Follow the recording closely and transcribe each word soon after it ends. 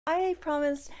I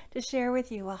promised to share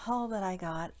with you a haul that I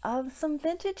got of some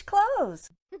vintage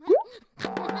clothes.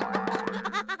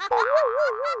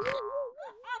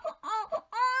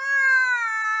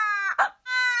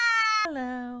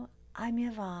 Hello, I'm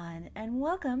Yvonne, and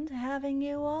welcome to Having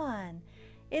You On.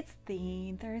 It's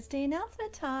Theme Thursday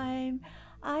announcement time.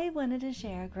 I wanted to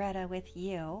share Greta with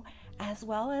you as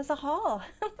well as a haul.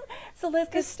 So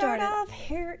let's get started off.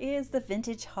 Here is the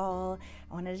vintage haul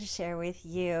I wanted to share with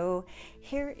you.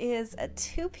 Here is a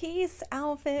two-piece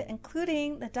outfit,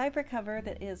 including the diaper cover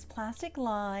that is plastic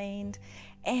lined,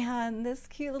 and this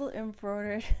cute little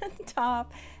embroidered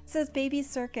top. It says Baby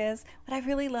Circus. What I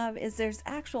really love is there's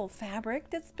actual fabric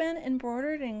that's been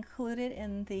embroidered and included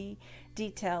in the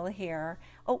detail here.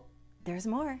 Oh, there's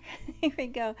more. Here we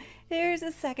go. Here's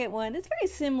a second one. It's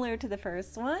very similar to the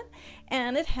first one,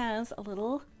 and it has a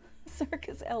little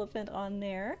circus elephant on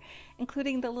there,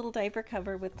 including the little diaper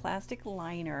cover with plastic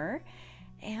liner.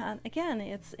 And again,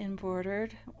 it's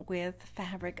embroidered with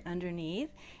fabric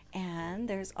underneath. And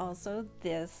there's also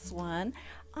this one.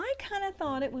 I kind of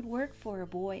thought it would work for a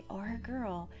boy or a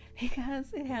girl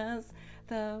because it has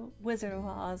the Wizard of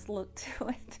Oz look to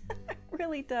it. It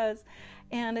really does.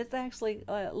 And it's actually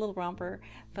a little romper,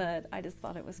 but I just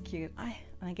thought it was cute.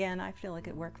 Again, I feel like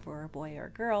it worked for a boy or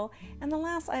a girl. And the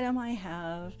last item I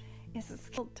have is this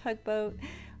little tugboat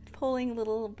pulling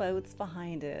little boats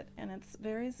behind it, and it's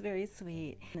very, very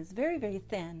sweet. And it's very, very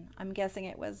thin. I'm guessing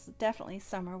it was definitely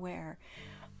summer wear.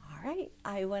 All right,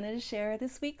 I wanted to share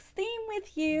this week's theme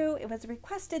with you. It was a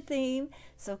requested theme,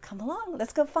 so come along.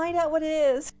 Let's go find out what it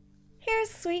is.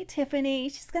 Here's sweet Tiffany.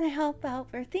 She's going to help out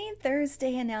for Theme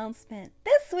Thursday announcement.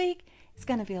 This week, it's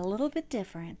going to be a little bit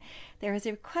different. There is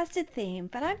a requested theme,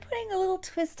 but I'm putting a little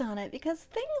twist on it because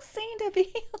things seem to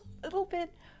be a little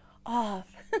bit off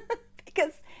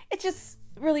because it's just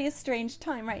really a strange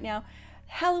time right now.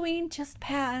 Halloween just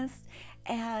passed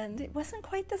and it wasn't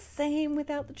quite the same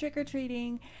without the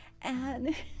trick-or-treating,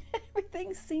 and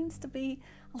everything seems to be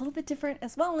a little bit different,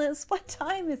 as well as what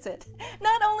time is it.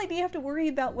 Not only do you have to worry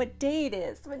about what day it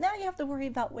is, but now you have to worry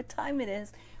about what time it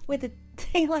is with the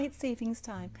daylight savings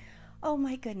time. Oh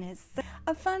my goodness.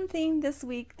 A fun theme this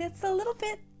week that's a little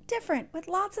bit different, with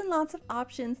lots and lots of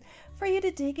options for you to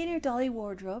dig in your dolly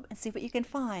wardrobe and see what you can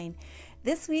find.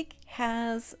 This week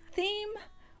has theme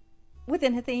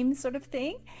within a theme sort of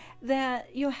thing,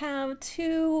 that you have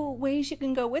two ways you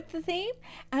can go with the theme,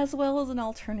 as well as an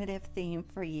alternative theme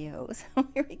for you. So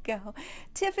here we go.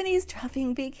 Tiffany's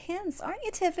dropping big hints, aren't you,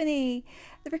 Tiffany?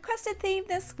 The requested theme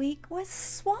this week was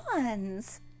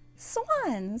swans.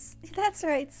 Swans. That's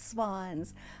right,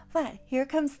 swans. But here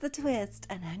comes the twist,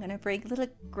 and I'm going to bring little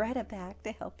Greta back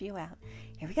to help you out.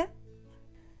 Here we go.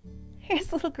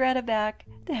 Here's little Greta back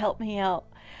to help me out.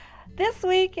 This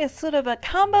week is sort of a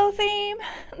combo theme.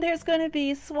 There's going to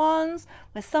be swans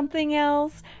with something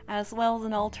else, as well as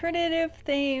an alternative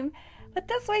theme. But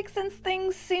this week, since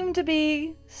things seem to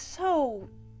be so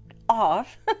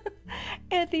off,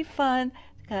 it'd be fun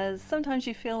because sometimes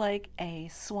you feel like a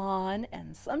swan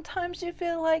and sometimes you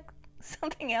feel like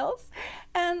something else.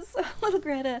 And so little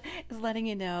Greta is letting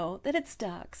you know that it's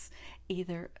ducks,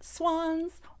 either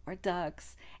swans or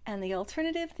ducks, and the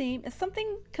alternative theme is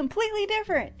something completely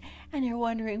different, and you're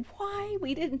wondering why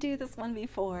we didn't do this one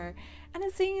before. And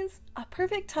it seems a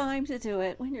perfect time to do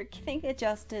it when you're getting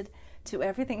adjusted to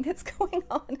everything that's going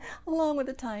on, along with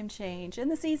the time change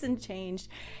and the season change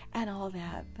and all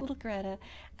that. Little Greta,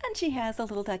 and she has a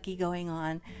little ducky going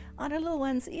on her little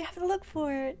ones. You have to look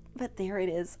for it, but there it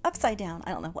is, upside down.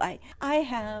 I don't know why. I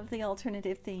have the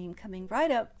alternative theme coming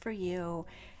right up for you,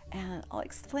 and I'll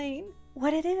explain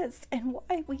what it is and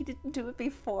why we didn't do it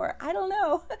before. I don't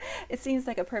know. It seems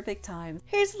like a perfect time.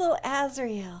 Here's little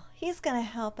Azrael. He's gonna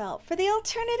help out for the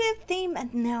alternative theme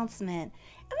announcement.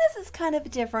 And this is kind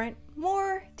of different,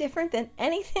 more different than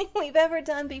anything we've ever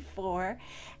done before.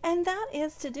 And that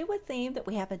is to do a theme that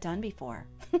we haven't done before,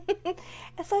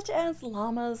 such as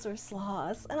llamas or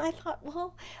sloths. And I thought,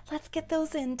 well, let's get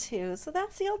those in too. So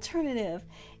that's the alternative,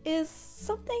 is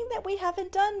something that we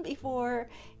haven't done before,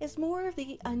 is more of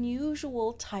the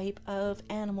unusual type of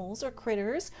animals or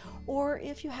critters, or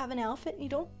if you have an outfit and you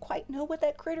don't quite know what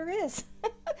that critter is.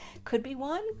 Could be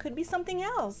one, could be something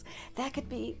else. That could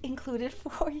be included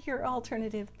for your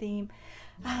alternative theme.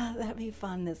 That'd be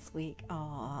fun this week.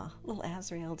 Aw, little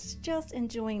Azrael's just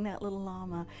enjoying that little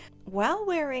llama while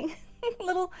wearing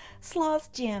little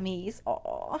sloth jammies.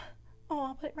 Aw,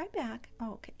 I'll put it right back.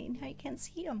 Okay, now you can't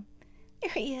see him.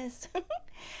 There he is.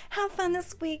 Have fun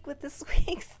this week with this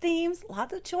week's themes.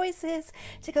 Lots of choices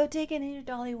to go dig in your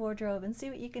dolly wardrobe and see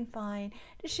what you can find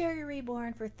to share your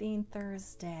Reborn for Theme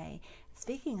Thursday.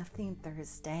 Speaking of Theme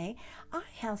Thursday, I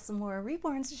have some more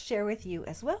Reborns to share with you,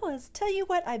 as well as tell you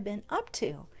what I've been up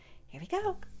to. Here we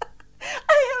go.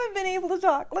 I haven't been able to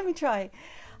talk. Let me try.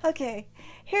 Okay,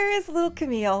 here is little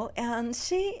Camille, and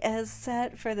she is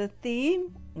set for the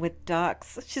theme with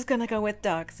ducks. She's going to go with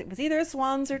ducks. It was either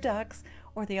swans or ducks,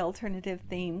 or the alternative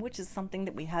theme, which is something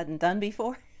that we hadn't done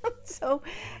before. So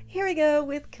here we go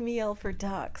with Camille for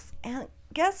ducks. And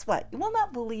guess what? You will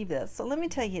not believe this. So let me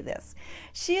tell you this.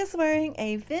 She is wearing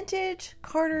a vintage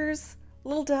Carter's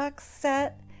little duck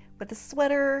set with the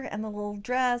sweater and the little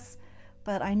dress,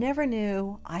 but I never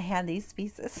knew I had these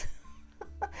pieces.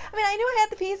 I mean, I knew I had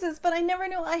the pieces, but I never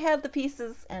knew I had the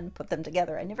pieces and put them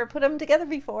together. I never put them together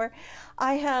before.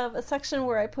 I have a section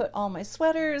where I put all my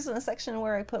sweaters and a section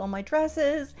where I put all my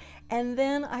dresses. And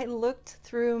then I looked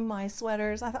through my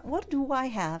sweaters. I thought, what do I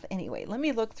have? Anyway, let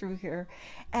me look through here.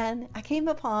 And I came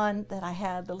upon that I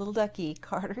had the little ducky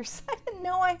Carter's. I didn't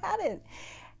know I had it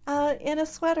in a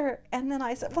sweater. And then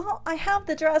I said, well, I have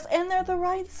the dress and they're the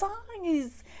right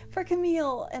size for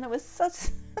Camille. And it was such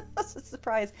a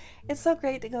surprise. It's so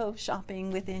great to go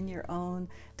shopping within your own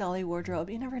dolly wardrobe.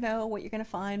 You never know what you're going to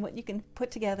find, what you can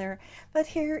put together. But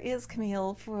here is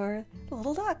Camille for the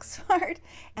little ducks part.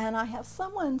 And I have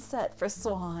someone set for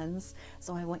swans.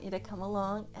 So I want you to come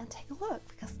along and take a look,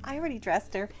 because I already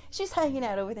dressed her. She's hanging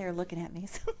out over there looking at me.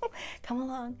 So come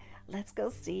along. Let's go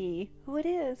see who it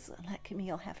is. Let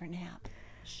Camille have her nap.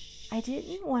 I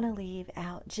didn't want to leave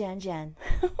out Jen Jen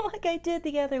like I did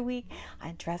the other week.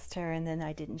 I dressed her and then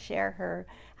I didn't share her,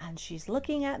 and she's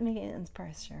looking at me and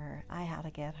pressure. I had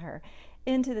to get her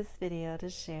into this video to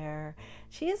share.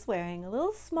 She is wearing a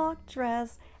little smock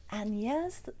dress, and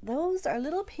yes, those are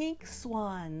little pink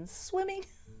swans swimming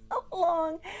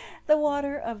along the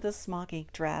water of the smocky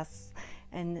dress.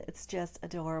 And it's just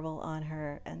adorable on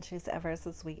her, and she's ever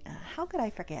so sweet. How could I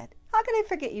forget? How could I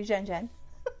forget you, Jen Jen?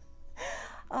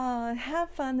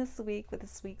 Have fun this week with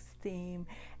this week's theme.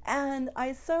 And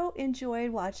I so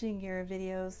enjoyed watching your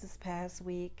videos this past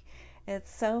week. It's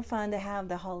so fun to have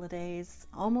the holidays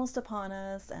almost upon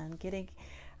us and getting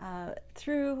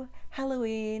through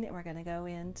Halloween. We're going to go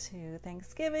into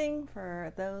Thanksgiving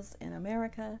for those in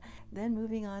America, then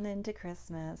moving on into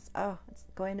Christmas. Oh, it's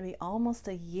going to be almost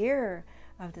a year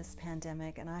of this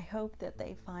pandemic, and I hope that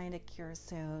they find a cure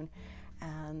soon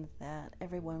and that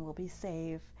everyone will be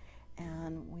safe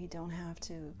and we don't have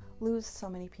to lose so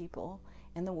many people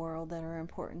in the world that are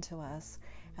important to us.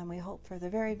 And we hope for the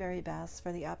very, very best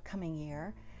for the upcoming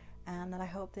year, and that I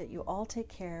hope that you all take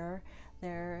care.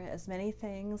 There are as many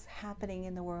things happening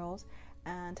in the world,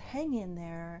 and hang in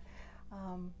there.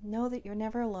 Know that you're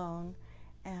never alone,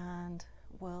 and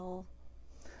we'll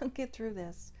get through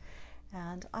this.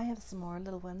 And I have some more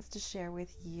little ones to share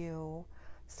with you,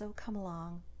 so come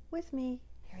along with me.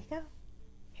 Here we go.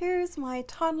 Here's my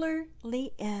toddler,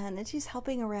 Leanne, and she's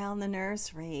helping around the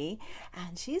nursery,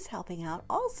 and she's helping out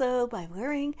also by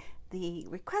wearing the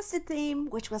requested theme,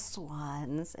 which was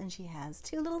swans, and she has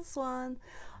two little swans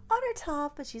on her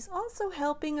top, but she's also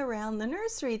helping around the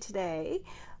nursery today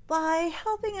by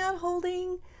helping out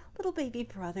holding little baby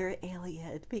brother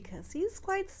Elliot, because he's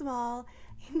quite small.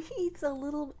 He needs a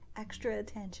little extra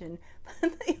attention,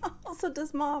 but he also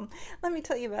does mom. Let me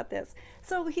tell you about this.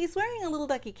 So he's wearing a little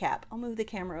ducky cap. I'll move the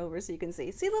camera over so you can see.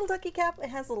 See little ducky cap? It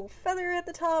has a little feather at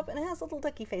the top and it has a little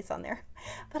ducky face on there.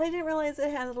 But I didn't realize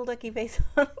it had a little ducky face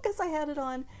on because I had it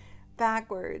on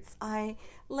backwards. I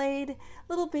laid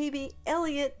little baby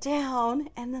Elliot down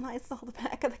and then I saw the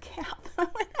back of the cap. I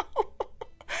went,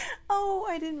 oh,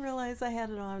 I didn't realize I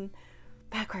had it on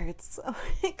backwards. So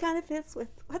it kind of fits with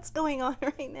what's going on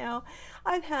right now.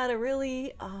 I've had a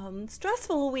really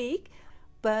stressful week,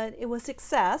 but it was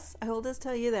success. I will just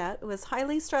tell you that. It was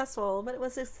highly stressful, but it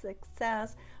was a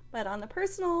success. But on the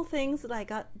personal things that I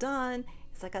got done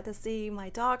is I got to see my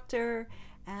doctor,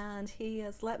 and he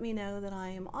has let me know that I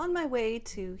am on my way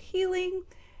to healing,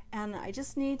 and I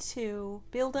just need to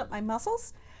build up my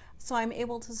muscles so I'm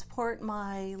able to support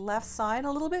my left side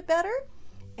a little bit better.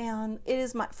 And it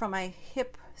is from my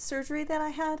hip surgery that I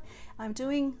had. I'm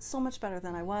doing so much better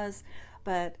than I was,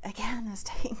 but again, it's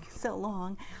taking so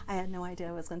long. I had no idea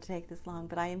it was going to take this long,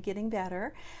 but I am getting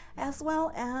better. As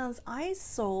well as I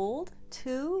sold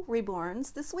 2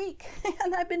 Reborns this week,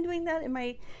 and I've been doing that in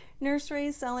my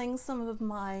nursery, selling some of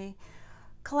my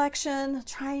collection,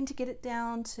 trying to get it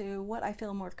down to what I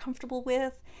feel more comfortable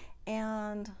with,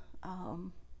 and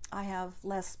I have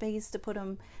less space to put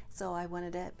them, so I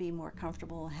wanted to be more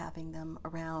comfortable having them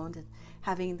around and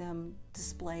having them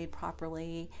displayed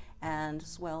properly, and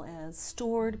as well as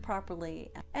stored properly.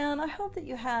 And I hope that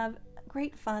you have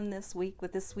great fun this week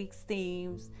with this week's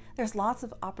themes. There's lots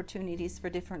of opportunities for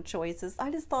different choices.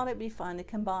 I just thought it'd be fun to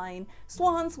combine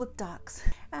swans with ducks,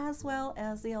 as well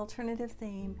as the alternative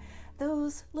theme,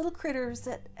 those little critters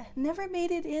that never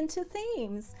made it into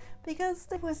themes because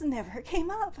there was never came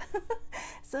up.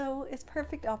 So it's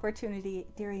perfect opportunity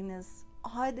during this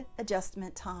odd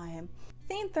adjustment time.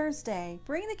 Theme Thursday,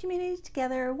 bring the community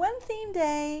together one theme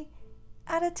day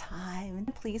at a time.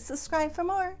 Please subscribe for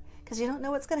more, because you don't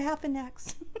know what's going to happen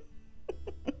next.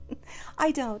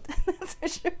 I don't, that's for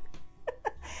sure.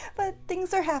 But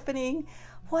things are happening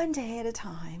one day at a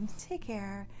time. Take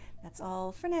care. That's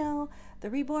all for now. The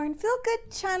Reborn Feel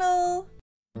Good channel.